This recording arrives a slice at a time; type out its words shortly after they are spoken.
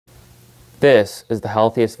This is the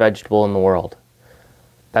healthiest vegetable in the world.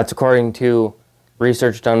 That's according to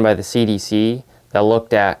research done by the CDC that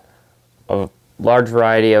looked at a large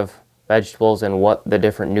variety of vegetables and what the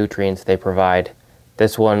different nutrients they provide.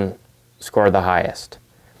 This one scored the highest.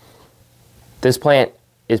 This plant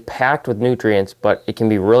is packed with nutrients, but it can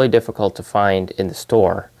be really difficult to find in the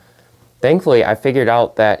store. Thankfully, I figured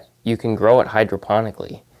out that you can grow it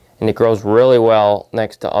hydroponically, and it grows really well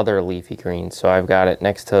next to other leafy greens. So I've got it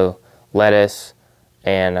next to lettuce,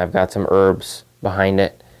 and I've got some herbs behind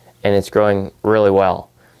it, and it's growing really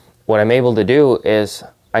well. What I'm able to do is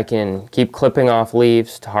I can keep clipping off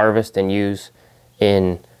leaves to harvest and use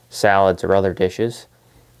in salads or other dishes,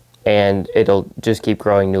 and it'll just keep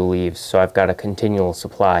growing new leaves, so I've got a continual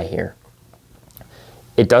supply here.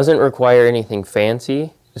 It doesn't require anything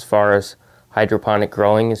fancy as far as hydroponic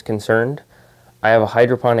growing is concerned. I have a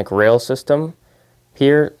hydroponic rail system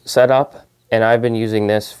here set up, and I've been using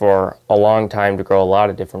this for a long time to grow a lot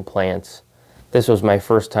of different plants. This was my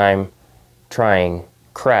first time trying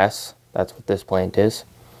cress. That's what this plant is.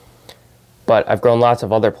 But I've grown lots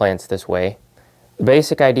of other plants this way. The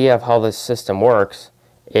basic idea of how this system works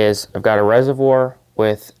is I've got a reservoir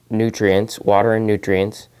with nutrients, water and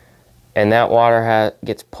nutrients, and that water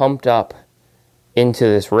gets pumped up into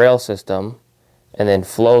this rail system and then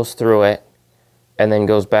flows through it and then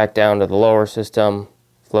goes back down to the lower system,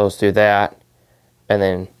 flows through that, and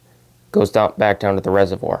then goes down, back down to the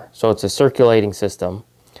reservoir. So it's a circulating system,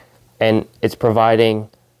 and it's providing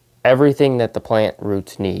everything that the plant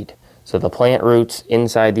roots need. So the plant roots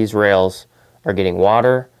inside these rails are getting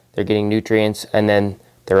water, they're getting nutrients, and then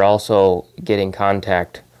they're also getting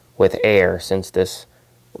contact with air, since this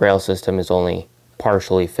rail system is only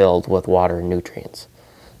partially filled with water and nutrients.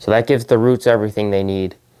 So that gives the roots everything they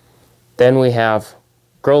need. Then we have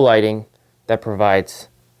grow lighting that provides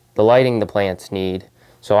the lighting the plants need,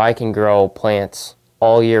 so I can grow plants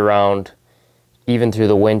all year round, even through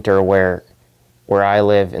the winter where I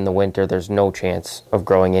live in the winter there's no chance of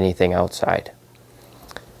growing anything outside.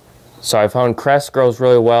 So I found cress grows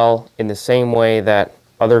really well in the same way that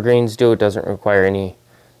other greens do. It doesn't require any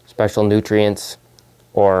special nutrients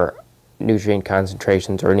or nutrient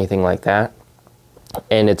concentrations or anything like that.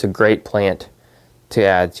 And it's a great plant to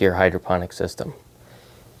add to your hydroponic system.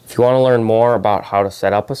 If you want to learn more about how to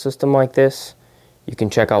set up a system like this, you can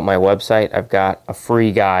check out my website. I've got a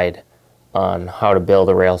free guide on how to build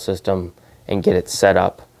a rail system and get it set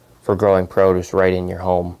up for growing produce right in your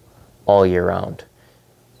home all year round.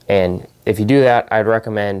 And if you do that, I'd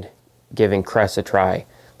recommend giving cress a try.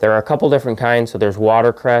 There are a couple different kinds. So there's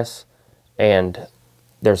watercress and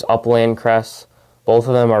there's upland cress. Both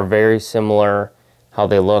of them are very similar how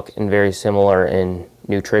they look and very similar in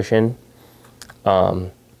nutrition.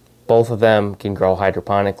 Both of them can grow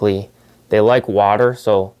hydroponically. They like water,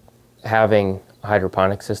 so having a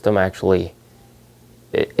hydroponic system actually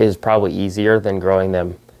is probably easier than growing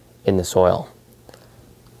them in the soil.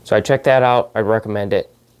 So I checked that out, I'd recommend it,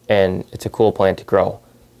 and it's a cool plant to grow.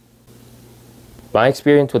 My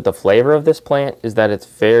experience with the flavor of this plant is that it's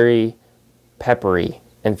very peppery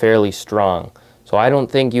and fairly strong. So I don't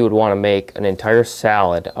think you would want to make an entire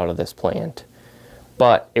salad out of this plant.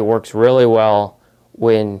 But it works really well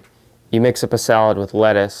when you mix up a salad with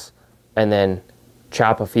lettuce and then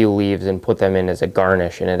chop a few leaves and put them in as a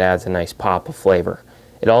garnish, and it adds a nice pop of flavor.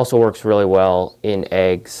 It also works really well in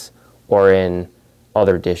eggs or in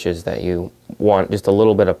other dishes that you want just a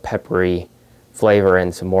little bit of peppery flavor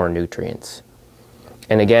and some more nutrients.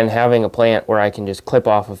 And again, having a plant where I can just clip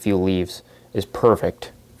off a few leaves is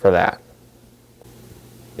perfect for that.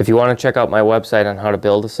 If you want to check out my website on how to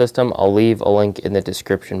build a system, I'll leave a link in the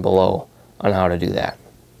description below on how to do that.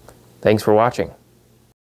 Thanks for watching.